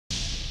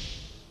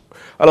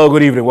Hello,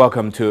 good evening.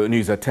 Welcome to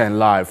NEWSAT10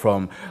 live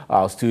from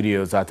our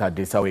studios at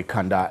Adisawe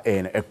Kanda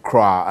in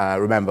Accra.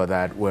 Remember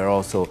that we're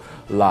also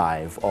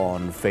live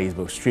on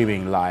Facebook,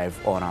 streaming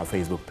live on our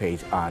Facebook page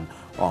and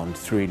on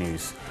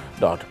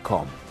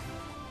 3news.com.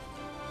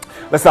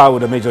 Let's start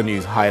with the major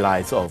news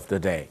highlights of the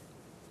day.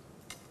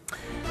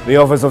 The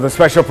Office of the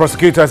Special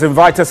Prosecutor has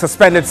invited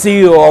suspended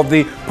CEO of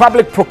the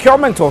Public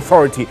Procurement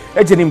Authority,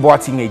 Ejenim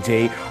Boating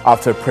AJ,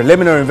 after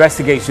preliminary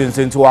investigations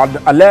into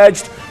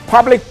alleged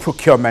public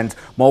procurement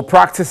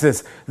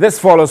malpractices. This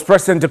follows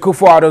President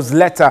Akufo-Addo's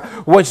letter,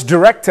 which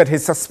directed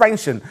his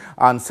suspension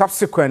and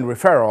subsequent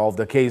referral of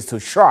the case to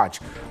Shraj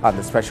and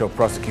the Special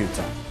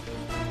Prosecutor.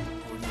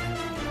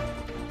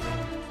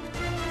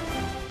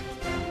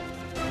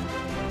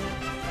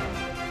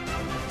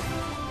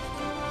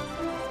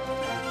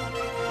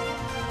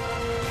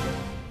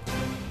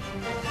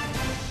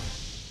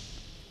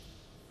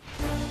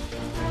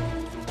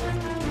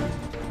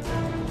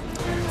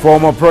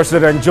 Former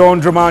President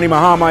John Dramani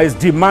Mahama is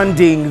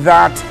demanding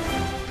that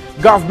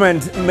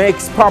government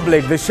makes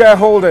public the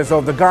shareholders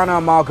of the Ghana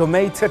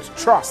Amalgamated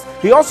Trust.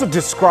 He also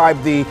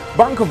described the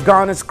Bank of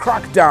Ghana's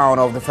crackdown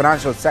of the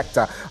financial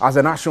sector as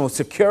a national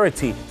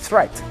security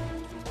threat.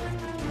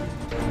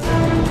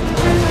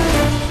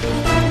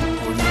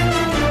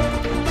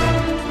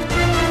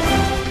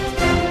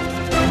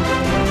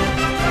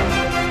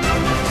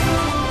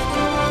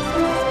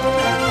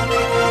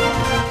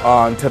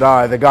 And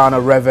today, the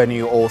Ghana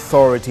Revenue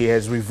Authority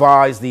has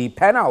revised the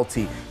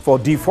penalty for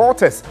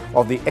defaulters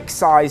of the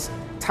excise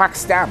tax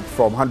stamp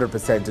from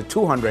 100% to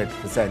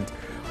 200%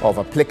 of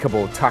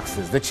applicable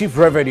taxes. The Chief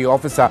Revenue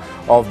Officer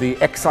of the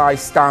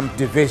Excise Stamp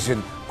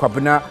Division,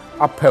 Kwabena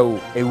Apeu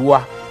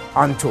Ewa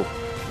Anto,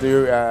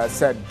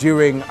 said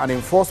during an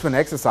enforcement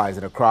exercise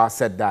in Accra,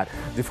 said that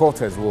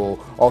defaulters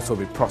will also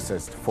be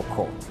processed for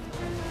court.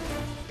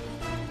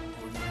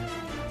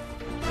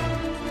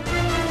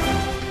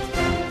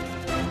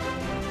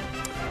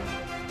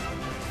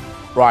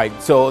 Right,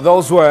 so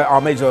those were our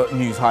major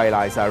news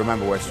highlights. I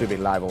remember we're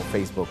streaming live on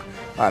Facebook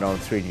and on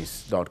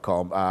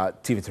 3news.com.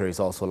 TV3 is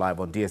also live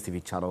on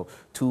DSTV channel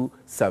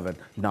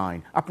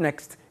 279. Up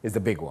next is the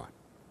big one.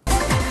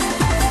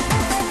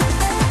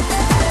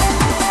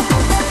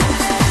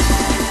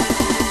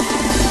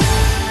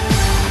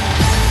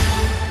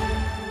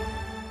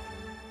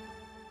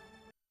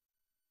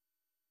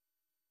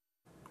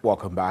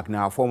 Welcome back.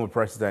 Now, former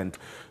President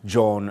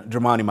John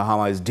Dramani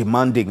Mahama is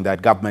demanding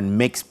that government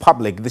makes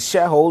public the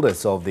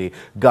shareholders of the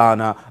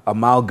Ghana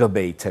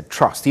Amalgamated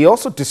Trust. He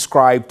also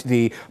described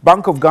the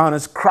Bank of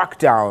Ghana's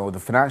crackdown of the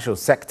financial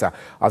sector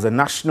as a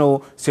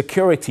national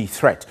security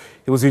threat.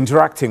 He was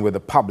interacting with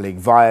the public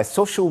via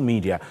social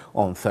media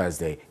on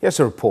Thursday. Here's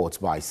a report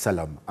by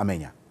Salam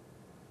Amenya.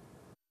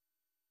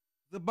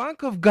 The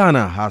Bank of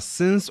Ghana has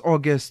since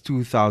August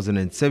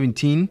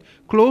 2017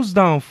 closed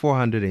down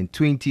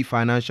 420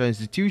 financial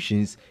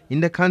institutions in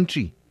the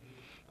country.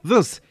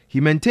 This, he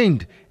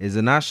maintained, is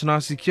a national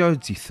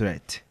security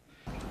threat.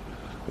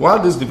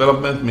 While this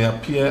development may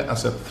appear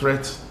as a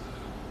threat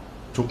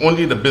to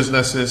only the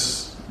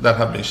businesses that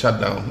have been shut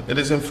down, it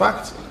is in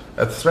fact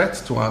a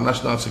threat to our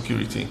national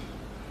security.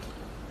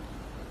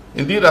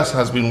 Indeed, as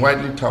has been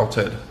widely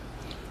touted,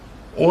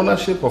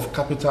 ownership of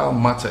capital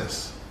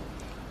matters.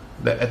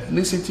 The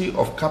ethnicity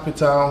of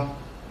capital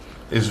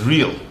is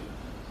real,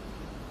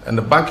 and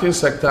the banking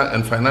sector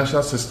and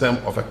financial system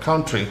of a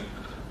country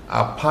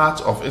are part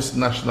of its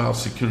national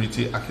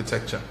security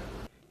architecture.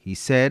 He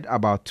said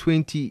about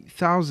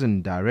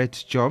 20,000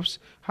 direct jobs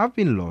have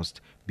been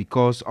lost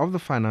because of the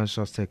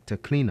financial sector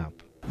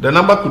cleanup. The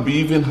number could be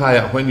even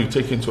higher when you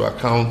take into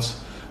account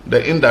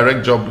the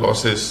indirect job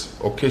losses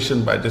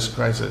occasioned by this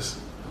crisis.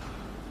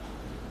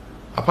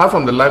 Apart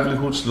from the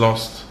livelihoods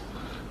lost,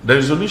 the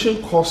resolution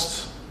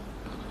costs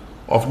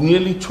of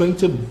nearly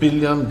 20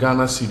 billion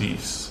Ghana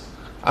cedis,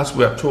 as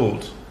we are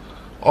told,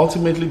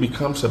 ultimately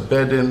becomes a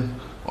burden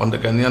on the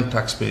Ghanaian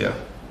taxpayer.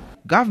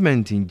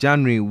 Government in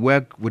January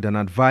worked with an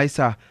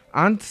advisor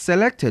and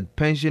selected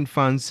pension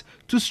funds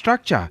to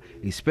structure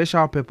a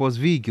special purpose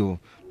vehicle,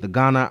 the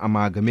Ghana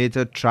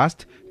Amalgamated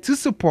Trust, to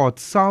support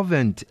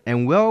solvent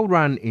and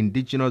well-run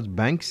indigenous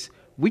banks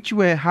which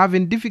were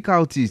having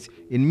difficulties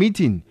in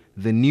meeting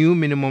the new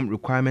minimum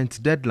requirements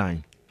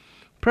deadline.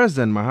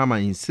 President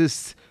Mahama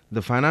insists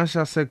the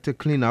financial sector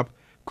cleanup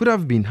could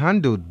have been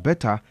handled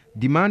better,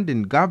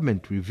 demanding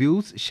government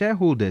reveals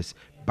shareholders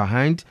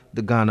behind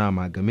the Ghana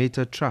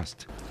Amalgamated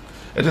Trust.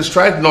 It is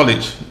tried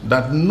knowledge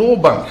that no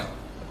bank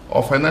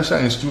or financial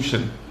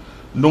institution,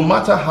 no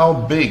matter how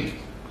big,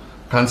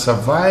 can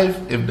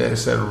survive if there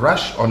is a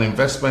rush on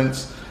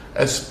investments,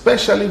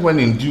 especially when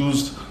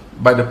induced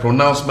by the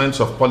pronouncements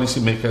of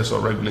policymakers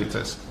or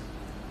regulators.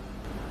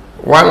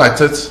 While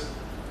at it,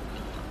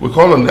 we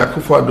call on the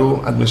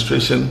Akufo-Addo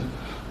administration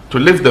to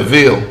lift the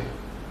veil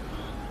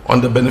on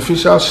the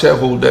beneficial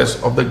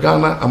shareholders of the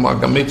Ghana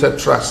Amalgamated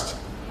Trust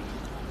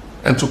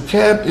and to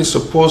curb its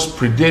supposed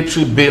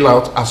predatory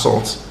bailout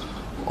assaults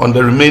on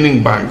the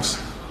remaining banks,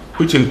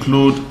 which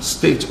include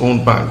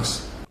state-owned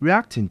banks.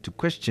 Reacting to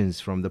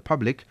questions from the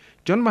public,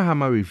 John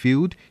Mahama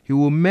revealed he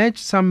will merge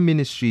some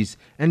ministries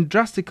and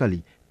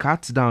drastically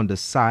cut down the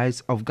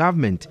size of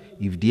government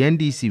if the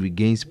NDC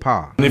regains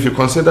power. And if you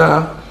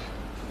consider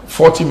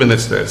 40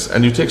 ministers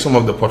and you take some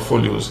of the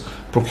portfolios,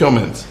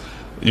 procurement,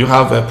 you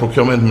have a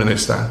procurement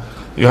minister,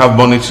 you have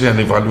monetary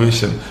and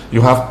evaluation, you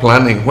have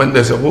planning. When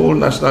there's a whole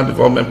National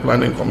Development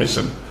Planning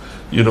Commission,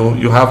 you know,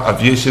 you have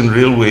aviation,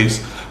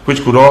 railways,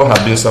 which could all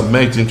have been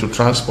submerged into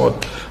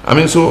transport. I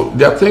mean, so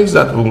there are things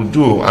that we'll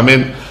do. I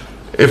mean,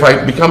 if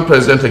I become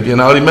president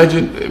again, I'll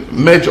imagine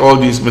merge all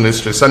these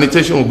ministries.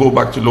 Sanitation will go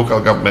back to local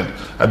government.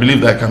 I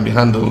believe that can be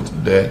handled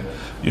there.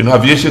 You know,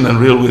 aviation and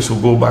railways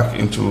will go back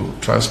into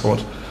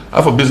transport.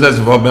 And for business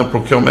development,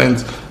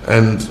 procurement,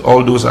 and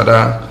all those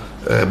other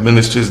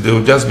ministries, they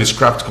will just be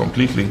scrapped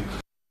completely.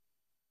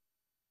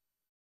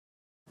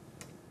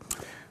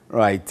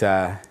 Right,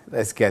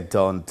 let's get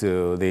on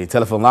to the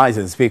telephone lines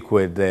and speak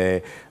with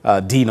the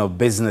Dean of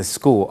Business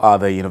School at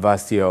the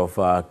University of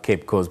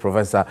Cape Coast,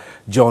 Professor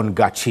John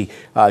Gachi.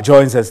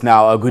 Joins us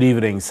now. Good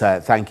evening, sir.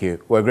 Thank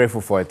you. We're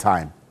grateful for your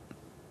time.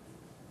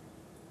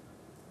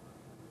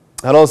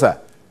 Hello, sir.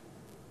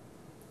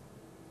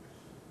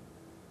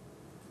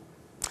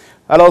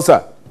 Hello,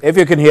 sir. If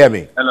you can hear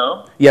me.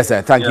 Hello. Yes,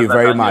 sir. Thank you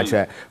very much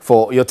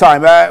for your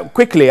time.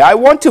 Quickly, I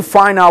want to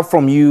find out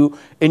from you,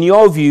 in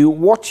your view,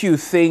 what you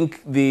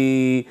think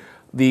the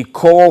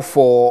call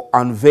for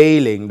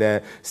unveiling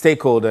the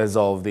stakeholders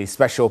of the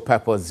special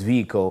purpose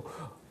vehicle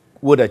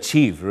would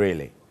achieve,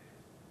 really.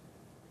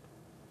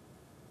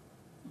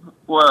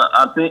 Well,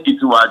 I think it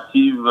will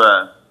achieve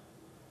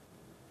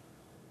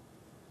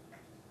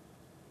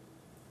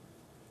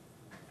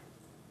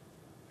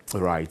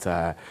Right,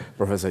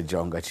 Professor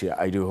John Gachi,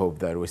 I do hope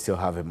that we still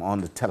have him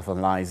on the telephone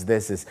lines.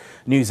 This is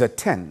News at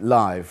 10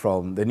 live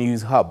from the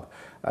News Hub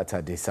at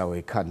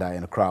Desawe Kanda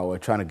in Accra. We're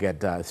trying to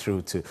get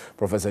through to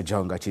Professor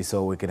John Gachi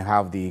so we can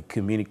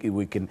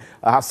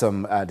have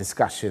some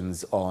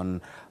discussions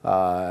on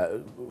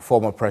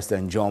former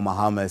President John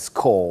Mahama's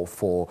call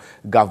for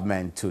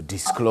government to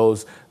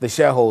disclose the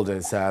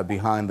shareholders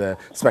behind the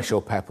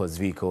special purpose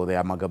vehicle, the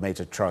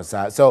amalgamated trust.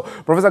 So,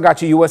 Professor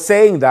Gachi, you were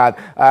saying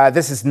that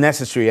this is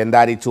necessary and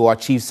that it will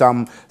achieve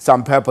some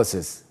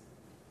purposes.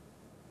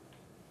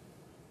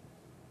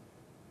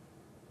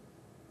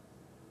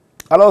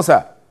 Hello,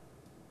 sir.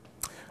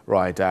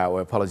 Right,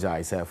 we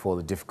apologize for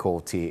the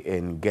difficulty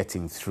in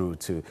getting through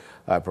to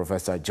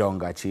Professor John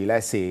Gachi.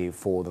 Let's see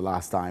for the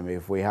last time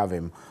if we have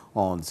him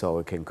on so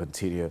we can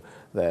continue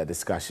the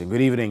discussion.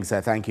 Good evening,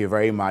 sir. Thank you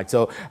very much.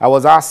 So I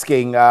was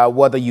asking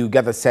whether you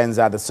get the sense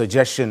that the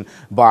suggestion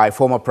by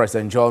former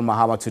President John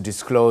Mahama to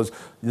disclose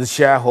the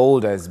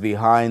shareholders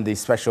behind the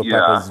special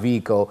purpose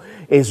vehicle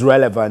is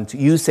relevant.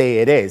 You say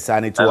it is,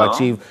 and it will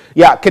achieve.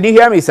 Yeah, can you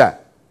hear me, sir?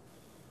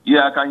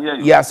 Yeah, I can hear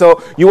you. Yeah,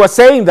 so you were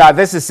saying that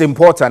this is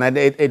important and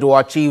it will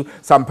achieve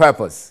some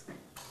purpose.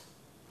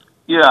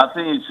 Yeah, I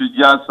think it should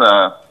just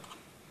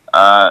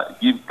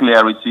give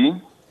clarity.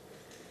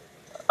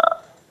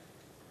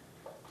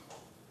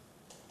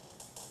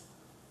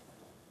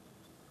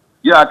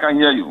 Yeah, I can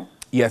hear you.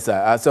 Yes,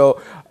 sir. So,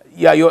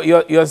 yeah,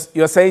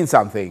 you're saying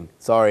something.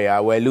 Sorry,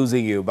 we're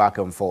losing you back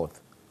and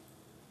forth.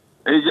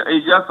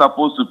 It's just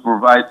supposed to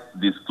provide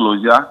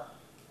disclosure,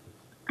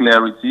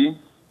 clarity,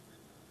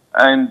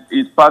 and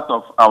it's part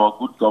of our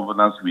good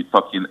governance we're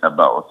talking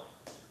about,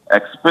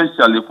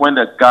 especially when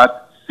the guards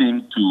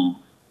seem to...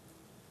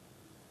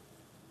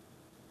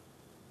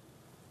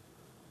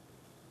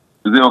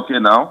 Is it okay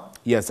now?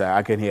 Yes, sir,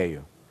 I can hear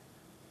you.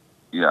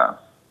 Yeah.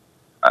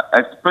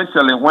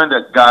 Especially when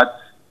the guard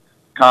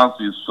comes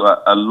with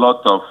a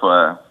lot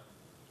of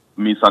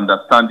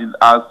misunderstandings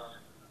as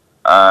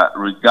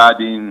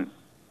regarding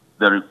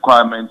the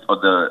requirements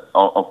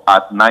of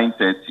Act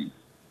 930.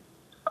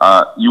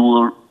 You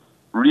will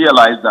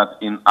realize that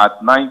in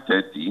Act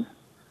 930,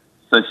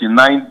 Section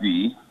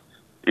 9D,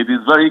 it is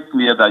very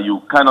clear that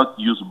you cannot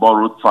use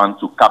borrowed funds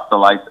to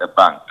capitalize a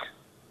bank.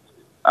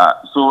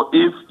 So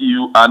if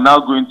you are now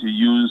going to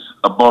use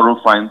a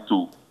borrowed fund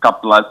to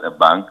capitalize a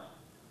bank,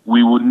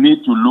 we would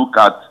need to look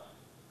at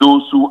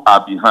those who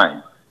are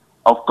behind.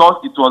 Of course,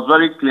 it was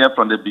very clear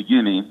from the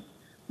beginning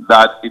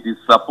that it is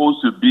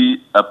supposed to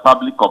be a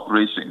public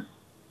corporation.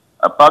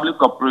 A public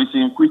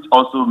corporation which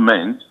also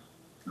meant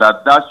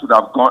that should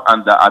have gone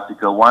under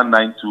Article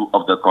 192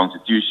 of the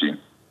Constitution,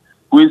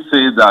 which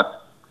says that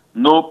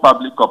no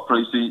public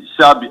corporation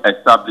shall be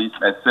established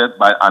except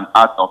by an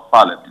act of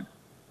Parliament.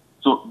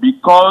 So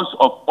because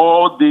of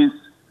all these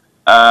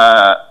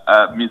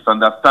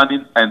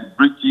misunderstandings and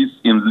breaches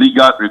in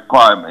legal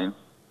requirements,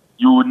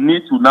 you will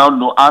need to now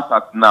know, as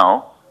at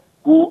now,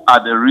 who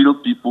are the real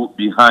people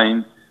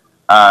behind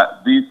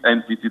this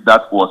entity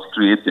that was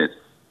created,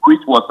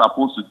 which was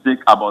supposed to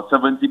take about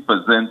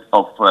 70%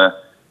 of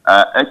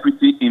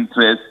equity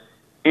interest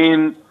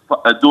in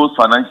those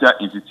financial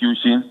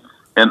institutions,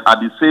 and at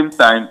the same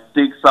time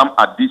take some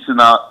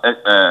additional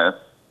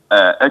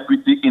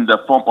equity in the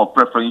form of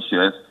preference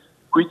shares,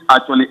 which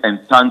actually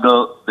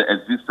entangle the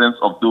existence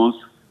of those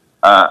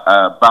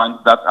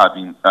banks that have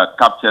been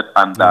captured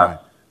under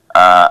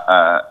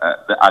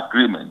the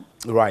agreement.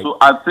 Right. So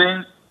I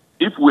think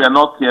if we are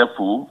not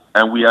careful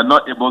and we are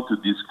not able to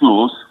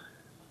disclose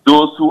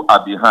those who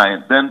are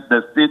behind, then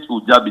the state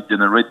will just be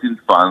generating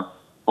funds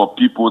for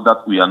people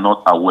that we are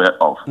not aware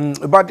of.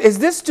 But is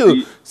this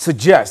to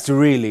suggest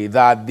really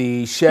that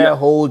the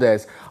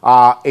shareholders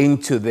are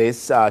into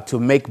this to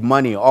make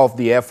money off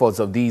the efforts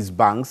of these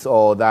banks,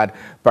 or that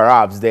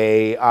perhaps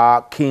they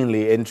are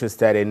keenly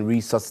interested in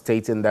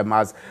resuscitating them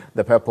as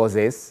the purpose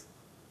is?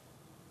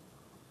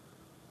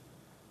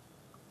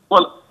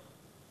 Well,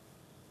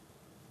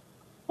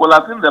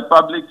 I think the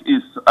public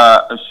is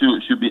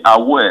should be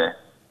aware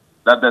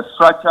that the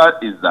structure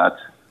is that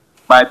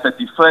by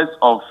 31st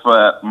of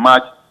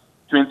March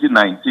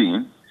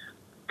 2019,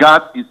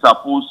 GAT is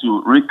supposed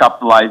to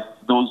recapitalize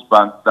those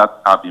banks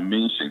that have been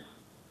mentioned.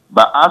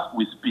 But as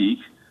we speak,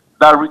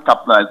 that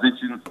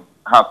recapitalization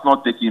has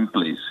not taken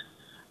place,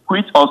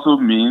 which also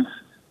means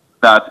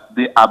that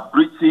they are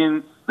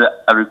breaching the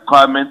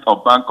requirement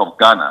of Bank of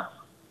Ghana.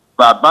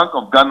 But Bank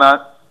of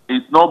Ghana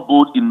is not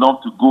bold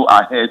enough to go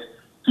ahead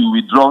to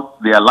withdraw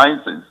their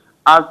license,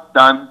 as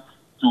done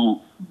to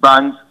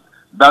banks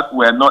that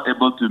were not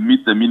able to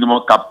meet the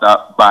minimum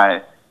capital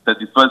by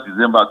 31st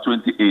December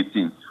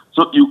 2018.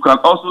 So you can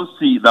also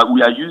see that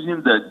we are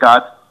using the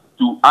GAT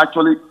to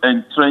actually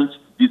entrench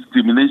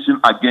discrimination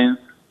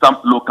against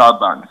some local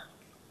banks.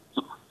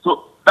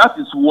 So that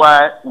is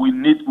why we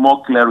need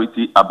more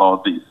clarity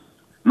about this.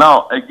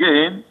 Now,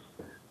 again,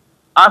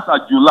 as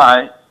of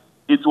July,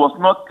 it was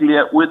not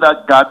clear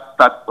whether GAT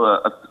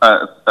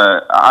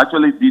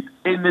actually did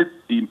any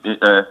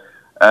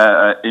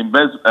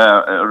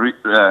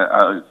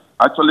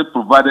actually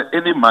provided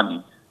any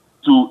money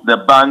to the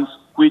banks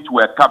which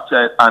were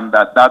captured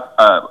under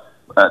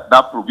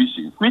that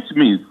provision, which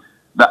means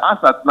that as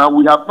at now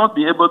we have not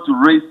been able to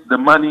raise the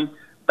money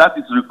that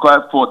is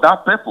required for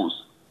that purpose.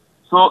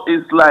 So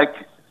it's like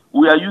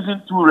we are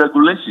using two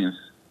regulations.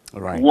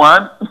 Right.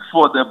 One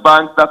for the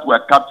banks that were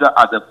captured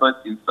at the first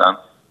instance,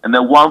 and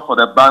then one for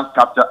the banks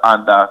captured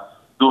under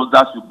those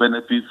that should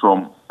benefit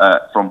from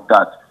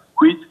that,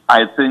 which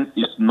I think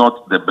is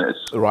not the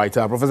best. Right.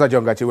 Professor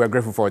John Gachi, we're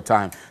grateful for your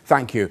time.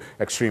 Thank you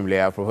extremely.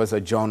 Professor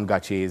John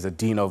Gachi is the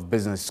Dean of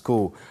Business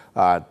School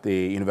at the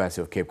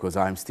University of Cape Coast.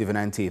 I'm Stephen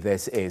Enti.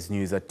 This is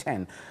News at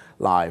 10,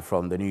 live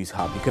from the News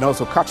Hub. You can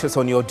also catch us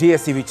on your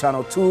DSTV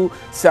channel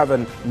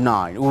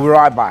 279. We'll be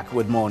right back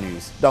with more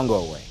news. Don't go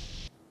away.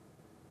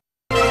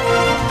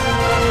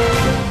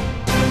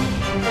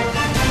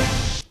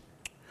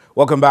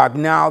 Welcome back.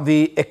 Now,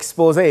 the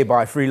expose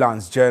by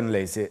freelance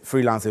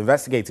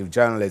investigative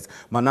journalist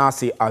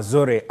Manasseh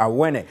Azure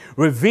Awene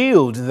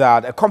revealed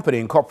that a company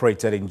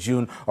incorporated in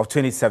June of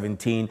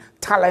 2017,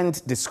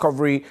 Talent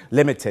Discovery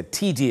Limited,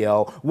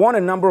 TDL, won a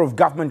number of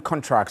government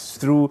contracts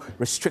through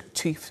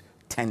restrictive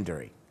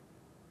tendering.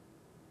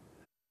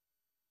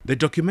 The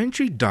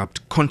documentary,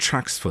 dubbed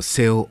Contracts for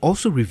Sale,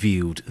 also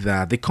revealed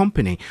that the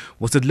company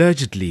was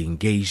allegedly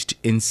engaged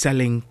in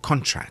selling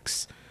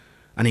contracts.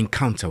 An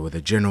encounter with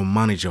the general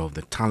manager of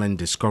the Talent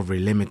Discovery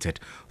Limited,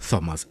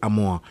 Thomas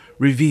Amoa,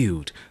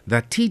 revealed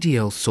that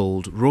TDL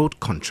sold road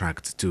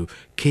contracts to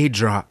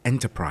Kedra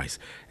Enterprise,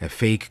 a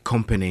fake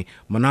company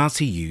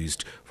Manasseh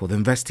used for the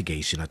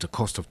investigation at a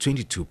cost of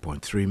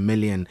 22.3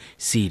 million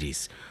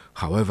cedis.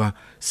 However,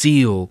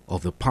 CEO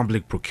of the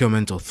Public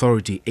Procurement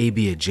Authority,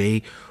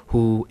 ABAJ,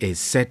 who is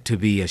said to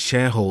be a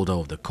shareholder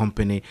of the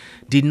company,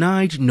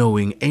 denied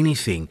knowing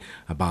anything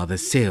about the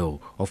sale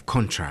of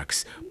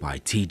contracts by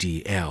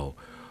TDL.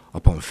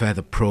 Upon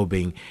further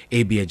probing,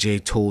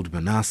 ABAJ told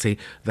Manasseh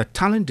that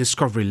Talent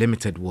Discovery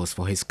Limited was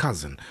for his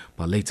cousin,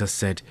 but later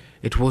said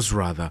it was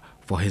rather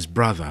for his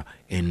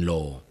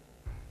brother-in-law.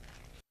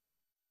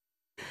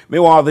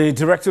 Meanwhile, the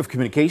Director of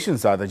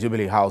Communications at the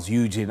Jubilee House,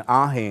 Eugene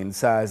Ahin,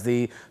 says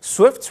the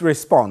swift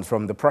response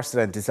from the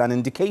President is an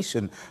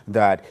indication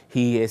that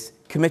he is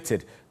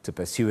committed to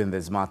pursuing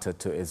this matter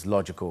to its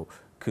logical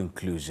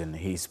conclusion.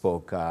 He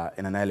spoke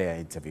in an earlier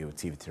interview with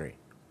TV3.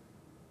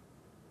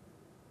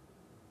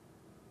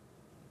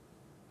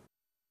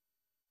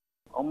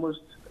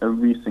 Almost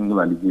every single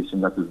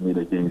allegation that is made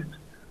against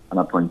an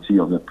appointee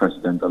of the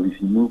President, at least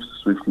he moves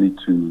swiftly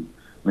to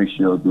make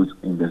sure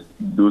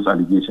those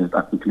allegations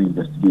are quickly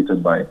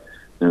investigated by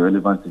the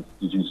relevant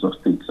institutions of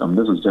state.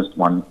 This is just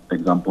one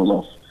example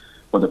of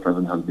what the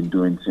President has been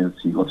doing since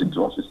he got into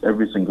office.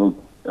 Every single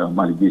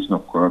allegation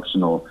of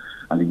corruption or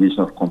allegation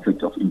of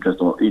conflict of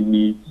interest or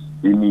any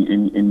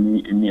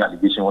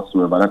allegation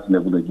whatsoever that's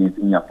leveled against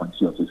any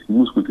appointee of his, he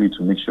moves quickly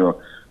to make sure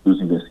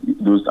those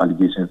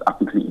allegations are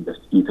quickly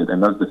investigated,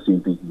 and that's the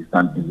same thing he's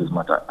done in this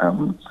matter.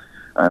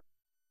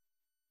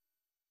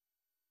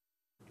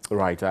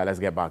 Right, let's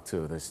get back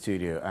to the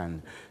studio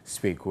and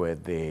speak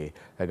with the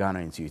Ghana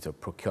Institute of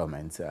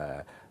Procurement.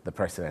 The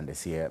president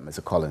is here,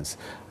 Mr. Collins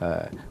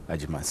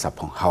Ajiman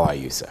Sapong. How are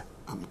you, sir?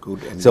 I'm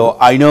good. So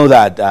I know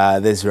that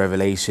this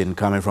revelation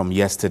coming from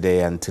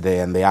yesterday and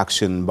today and the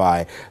action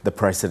by the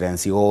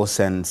presidency all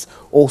sends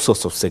all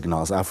sorts of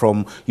signals.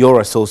 From your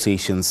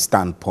association's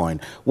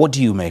standpoint, what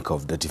do you make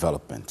of the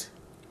development?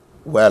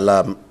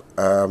 Well,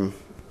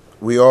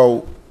 we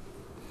all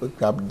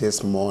woke up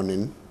this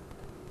morning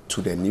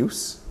to the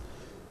news.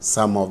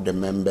 Some of the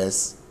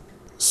members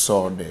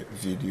saw the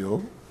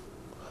video.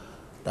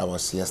 That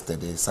was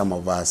yesterday. Some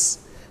of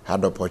us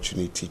had the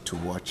opportunity to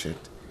watch it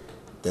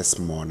this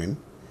morning.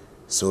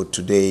 So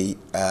today,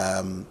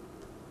 the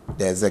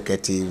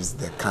executives,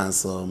 the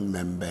council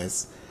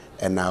members,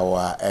 and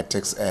our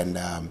ethics and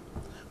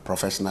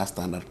professional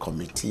standard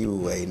committee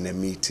were in a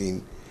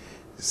meeting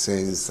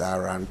since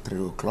around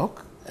 3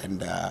 o'clock,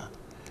 and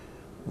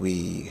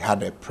we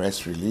had a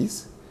press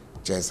release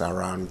just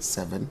around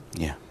 7.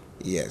 Yeah.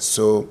 Yeah.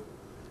 So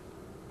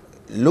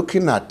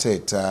looking at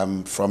it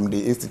from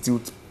the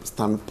institute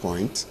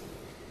standpoint,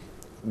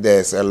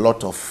 there's a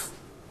lot of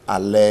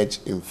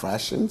alleged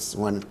infractions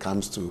when it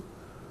comes to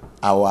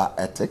our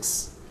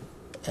ethics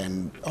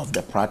and of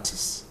the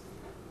practice,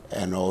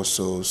 and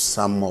also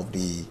some of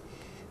the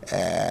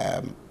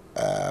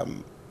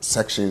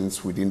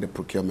sections within the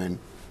procurement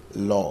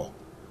law.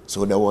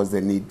 So there was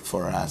the need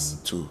for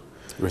us to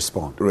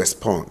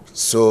respond.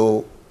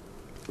 So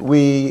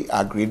we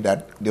agreed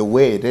that the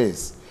way it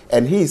is,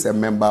 and he is a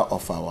member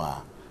of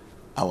our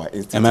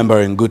institute. A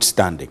member in good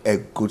standing. A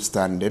good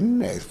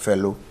standing, a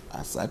fellow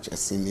as such, a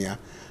senior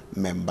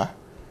member.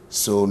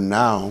 So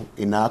now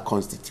in our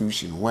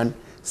constitution, when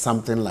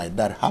something like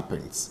that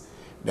happens,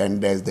 then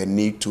there's the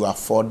need to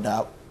afford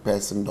that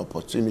person the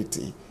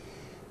opportunity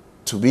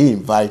to be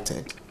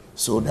invited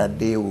so that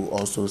they will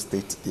also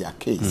state their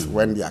case.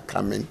 When they are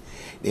coming,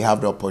 they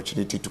have the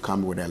opportunity to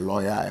come with a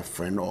lawyer, a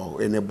friend,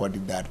 or anybody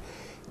that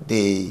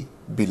they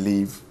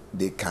believe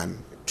they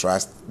can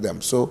trust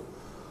them. So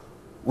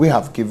we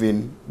have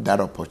given that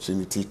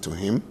opportunity to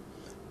him,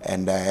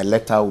 and a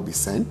letter will be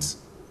sent,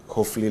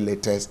 hopefully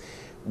latest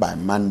by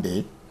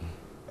Monday,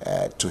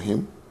 to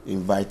him,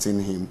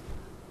 inviting him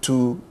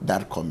to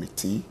that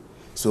committee.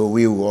 So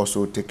we will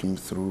also take him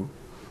through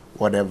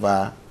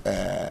whatever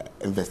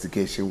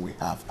investigation we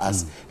have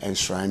as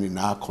enshrined in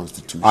our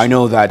constitution. I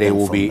know that it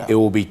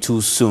will be too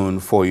soon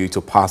for you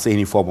to pass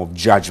any form of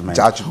judgment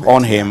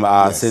on him,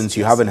 since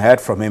you haven't heard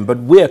from him. But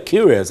we're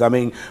curious. I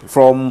mean,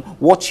 from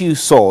what you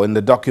saw in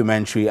the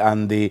documentary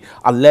and the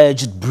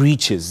alleged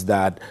breaches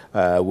that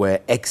were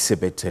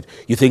exhibited,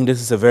 you think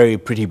this is a very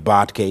pretty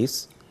bad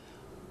case?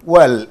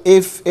 Well,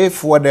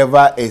 if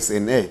whatever is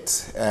in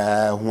it,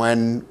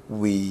 when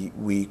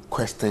we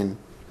question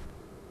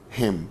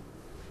him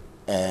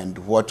and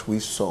what we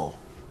saw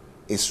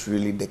is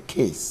really the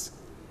case,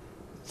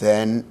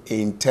 then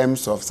in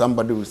terms of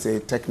somebody will say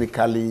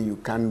technically you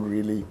can't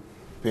really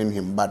pin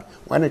him, but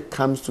when it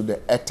comes to the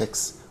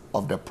ethics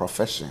of the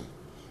profession,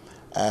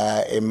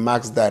 it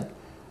marks that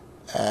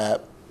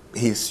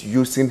he's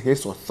using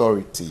his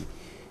authority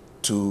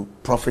to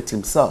profit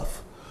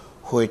himself,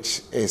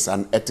 which is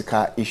an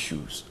ethical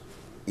issue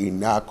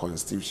in our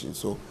constitution.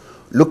 So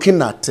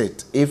looking at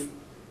it, if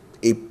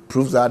it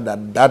proves out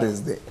that that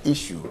is the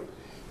issue,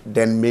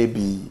 then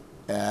maybe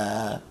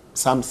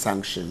some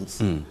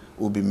sanctions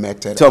will be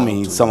meted out. Tell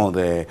me some of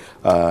the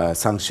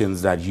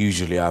sanctions that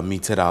usually are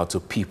meted out to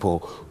people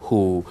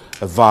who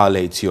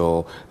violate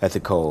your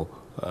ethical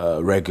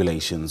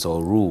regulations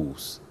or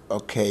rules.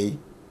 Okay,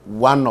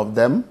 one of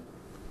them,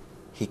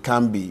 he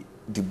can be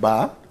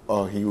debarred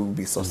or he will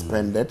be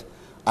suspended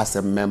as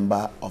a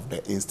member of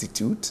the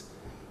institute,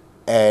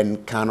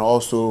 and can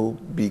also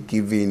be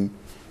given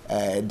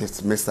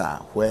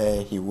dismissal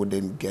where he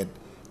wouldn't get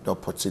the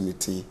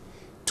opportunity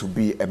to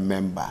be a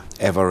member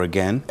ever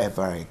again.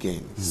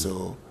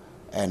 So,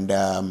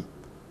 and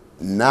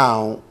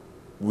now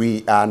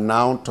we are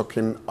now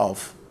talking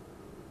of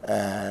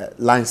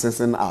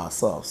licensing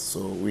ourselves.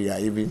 So we are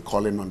even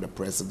calling on the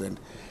president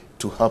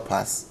to help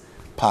us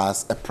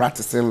pass a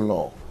practicing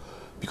law,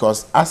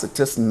 because as it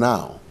is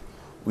now,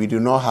 we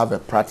do not have a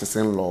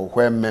practicing law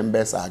where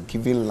members are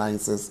given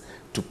license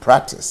to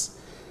practice.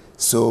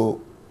 So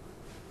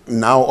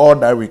now all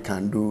that we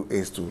can do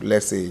is to,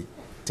 let's say,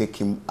 take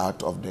him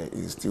out of the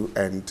institute,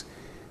 and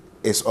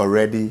it's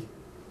already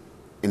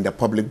in the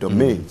public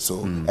domain,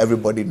 so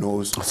everybody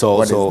knows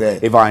what is there.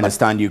 If I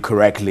understand you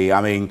correctly,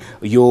 I mean,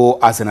 you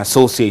as an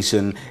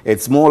association,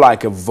 it's more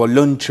like a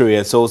voluntary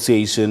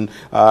association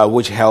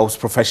which helps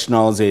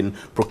professionals in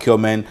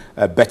procurement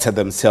better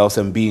themselves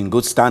and be in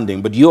good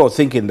standing. But you're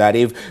thinking that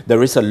if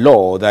there is a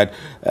law that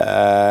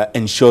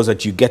ensures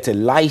that you get a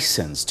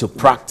license to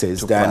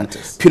practice, then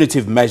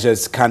punitive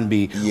measures can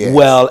be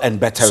well and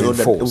better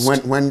enforced.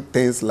 That when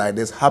things like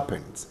this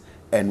happens,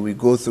 and we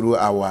go through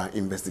our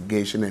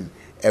investigation and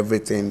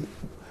everything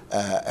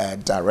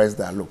directs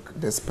that, look,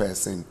 this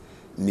person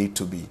need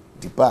to be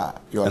debarred.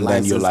 Your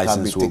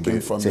license will be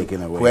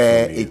taken away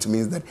where from you. It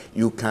means that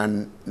you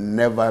can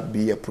never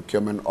be a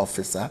procurement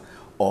officer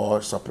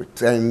or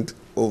superintend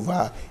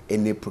over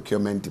any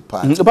procurement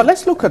department. But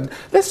let's look at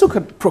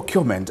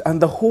procurement, and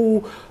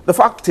the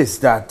fact is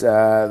that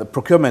the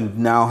procurement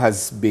now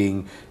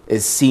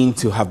is seen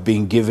to have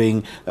been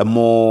giving a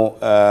more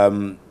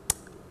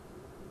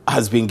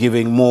has been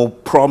giving more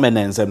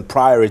prominence and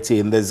priority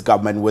in this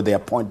government with the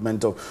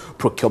appointment of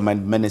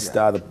procurement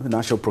minister, the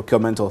National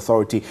Procurement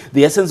Authority.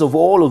 The essence of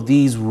all of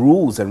these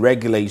rules and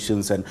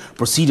regulations and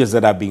procedures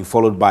that are being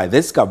followed by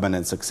this government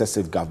and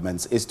successive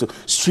governments is to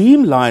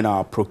streamline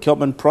our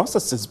procurement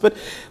processes. But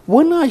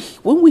when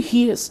we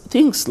hear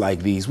things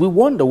like these, we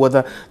wonder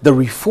whether the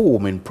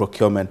reform in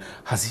procurement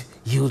has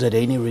yielded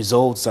any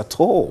results at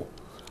all.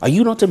 Are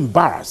you not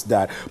embarrassed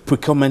that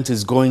procurement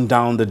is going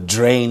down the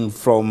drain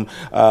from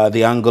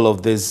the angle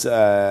of this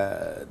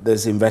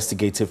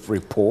investigative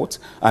report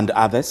and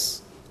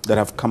others that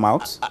have come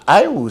out?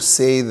 I will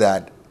say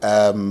that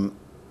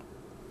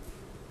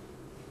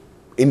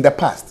in the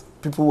past,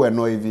 people were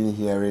not even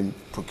hearing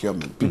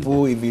procurement.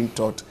 People even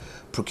thought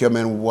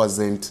procurement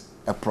wasn't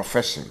a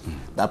profession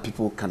that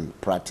people can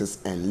practice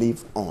and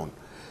live on.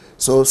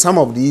 So some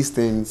of these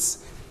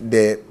things,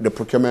 the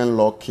procurement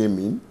law came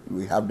in.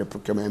 We have the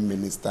procurement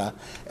minister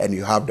and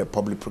you have the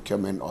public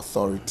procurement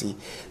authority.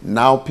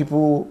 Now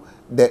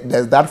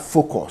there's that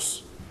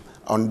focus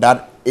on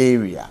that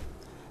area.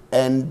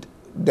 And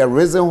the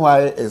reason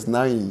why it's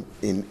now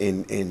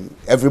in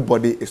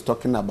everybody is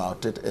talking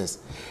about it is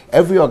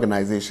every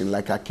organization,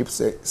 like I keep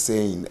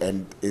saying,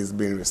 and it's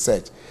been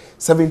researched,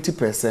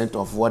 70%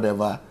 of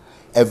whatever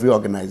every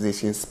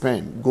organization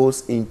spends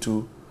goes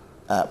into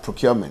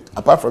procurement.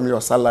 Apart from your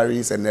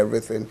salaries and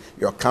everything,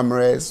 your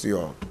cameras,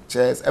 your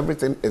chairs,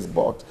 everything is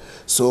bought.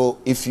 So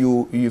if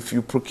you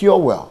procure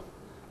well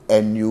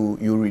and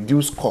you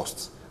reduce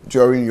costs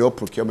during your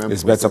procurement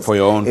it's process, better for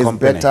your own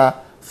company. It's better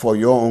for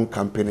your own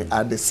company.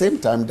 At the same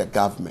time, the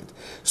government.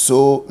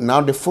 So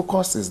now the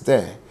focus is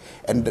there.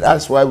 And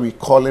that's why we're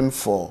calling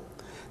for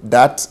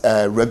that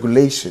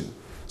regulation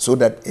so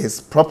that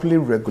it's properly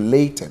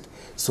regulated,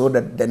 so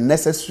that the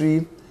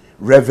necessary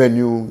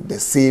revenue, the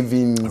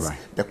savings,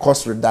 the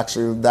cost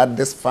reduction that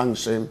this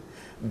function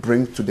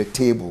brings to the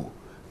table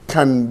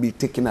can be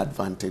taken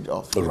advantage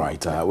of.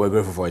 Right. We're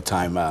grateful for your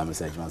time,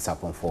 Mr.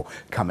 Ejman-Sapon, for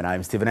coming.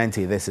 I'm Stephen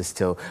Enti. This is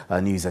still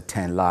News at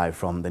 10 live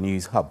from the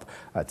News Hub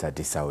at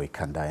Disawe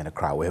Kanda in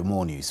Accra. We have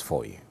more news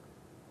for you.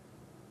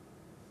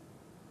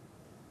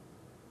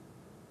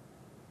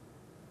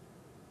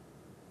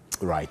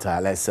 Right.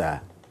 Let's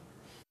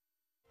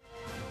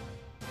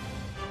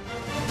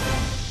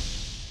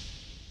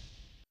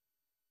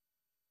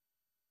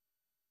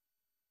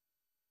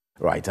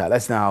Right,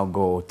 let's now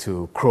go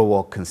to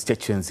Crowell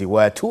constituency,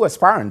 where two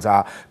aspirants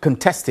are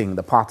contesting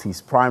the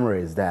party's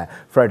primaries there.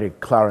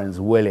 Frederick Clarence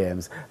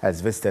Williams has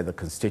visited the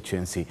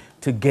constituency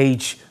to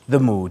gauge the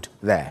mood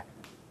there.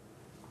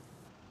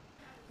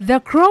 The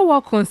Crowell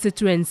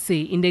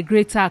constituency in the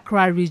Greater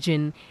Accra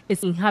region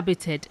is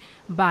inhabited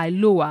by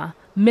lower,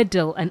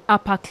 middle and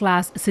upper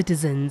class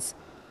citizens.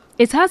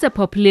 It has a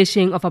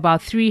population of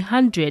about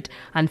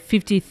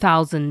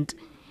 350,000.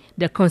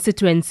 The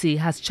constituency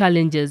has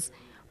challenges: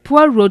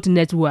 poor road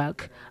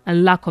network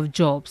and lack of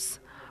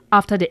jobs.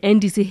 After the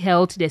NDC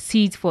held the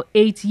seat for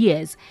 8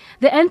 years,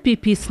 the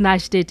NPP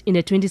snatched it in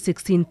the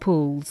 2016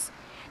 polls.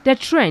 The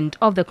trend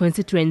of the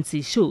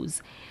constituency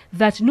shows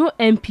that no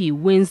MP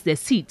wins the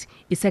seat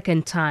a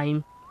second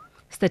time.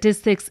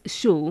 Statistics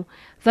show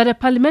that the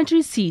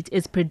parliamentary seat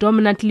is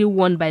predominantly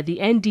won by the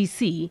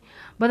NDC,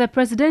 but the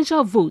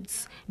presidential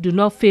votes do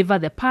not favor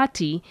the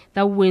party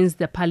that wins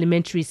the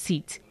parliamentary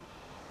seat.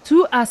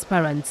 Two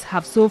aspirants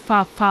have so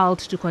far filed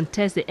to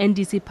contest the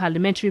NDC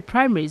parliamentary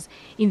primaries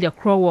in the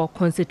Crowell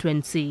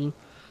constituency.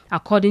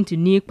 According to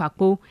Nick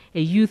Pakpo,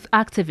 a youth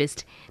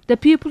activist, the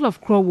people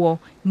of Crowell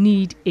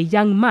need a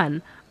young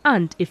man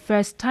and a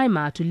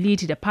first-timer to lead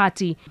the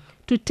party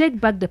to take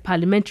back the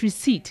parliamentary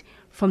seat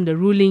from the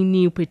ruling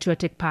New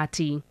Patriotic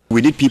Party.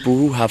 We need people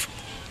who have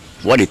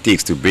what it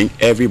takes to bring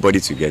everybody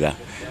together,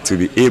 to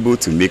be able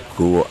to make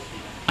Crowell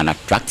an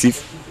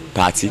attractive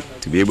party,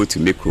 to be able to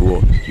make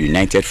Crowell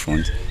united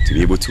front, to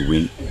be able to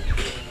win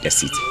the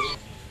seat.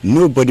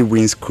 Nobody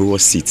wins Crowell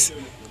seats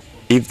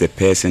if the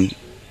person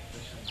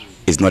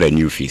is not a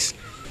new face.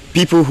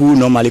 People who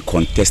normally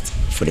contest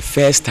for the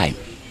first time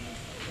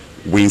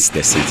wins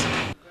the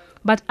seat.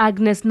 But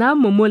Agnes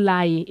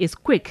Momolai is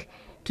quick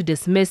to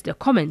dismiss the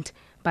comment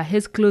by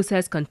his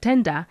closest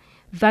contender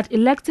that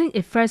electing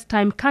a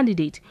first-time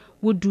candidate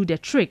would do the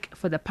trick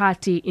for the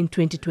party in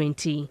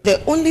 2020.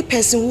 The only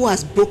person who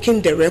has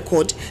broken the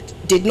record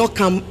did not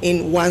come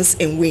in once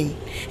and win,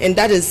 and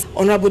that is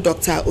Honorable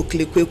Dr.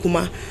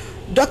 Oklekwe-Kuma.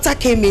 Doctor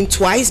came in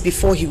twice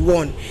before he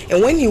won,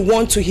 and when he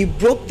won he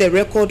broke the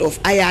record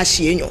of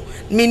Ayashienyo,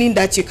 meaning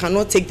that you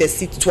cannot take the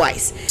seat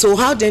twice. So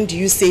how then do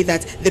you say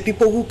that the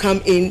people who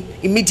come in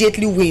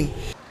immediately win?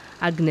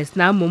 Agnes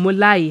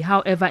Momolai,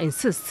 however,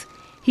 insists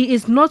he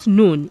is not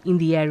known in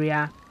the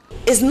area.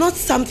 It's not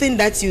something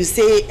that you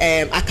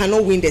say, I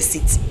cannot win the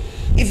seat.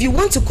 If you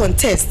want to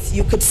contest,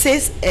 you could say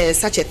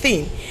such a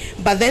thing.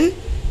 But then,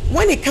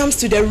 when it comes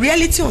to the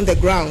reality on the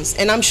grounds,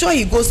 and I'm sure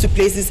he goes to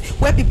places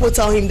where people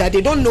tell him that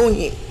they don't know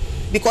him,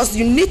 because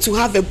you need to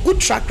have a good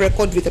track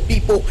record with the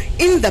people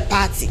in the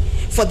party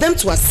for them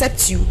to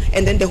accept you,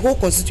 and then the whole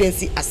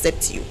constituency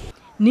accept you.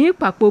 Neil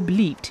Pakpo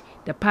believed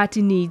the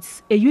party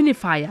needs a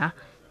unifier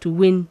to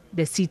win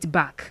the seat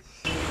back.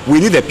 We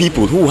need the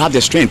people who have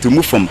the strength to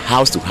move from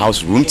house to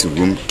house, room to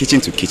room,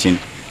 kitchen to kitchen,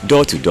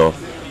 door to door,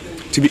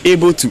 to be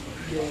able to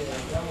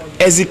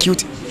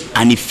execute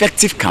an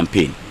effective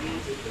campaign,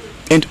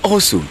 and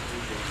also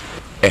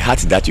a heart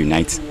that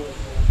unites,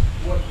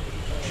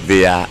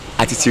 their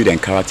attitude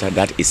and character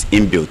that is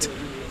inbuilt.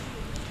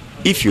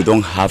 If you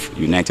don't have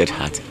united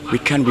heart, we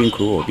can't win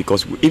Kuro,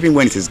 because even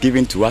when it is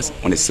given to us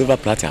on a silver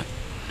platter,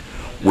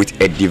 with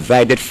a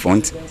divided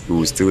front, we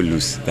will still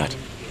lose that.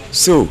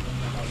 So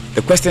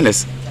the question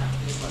is,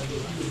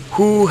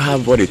 who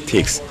have what it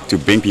takes to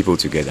bring people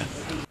together?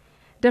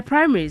 The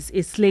primaries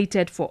is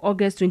slated for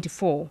August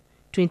 24,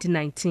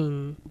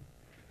 2019.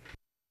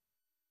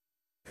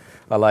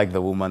 I like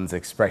the woman's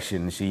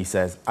expression. She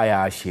says,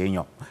 that's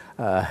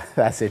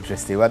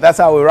interesting. Well, that's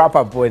how we wrap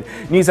up with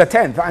News at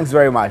 10. Thanks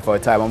very much for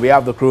your time. On behalf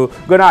of the crew,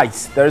 good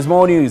night. There is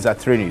more news at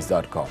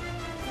 3news.com.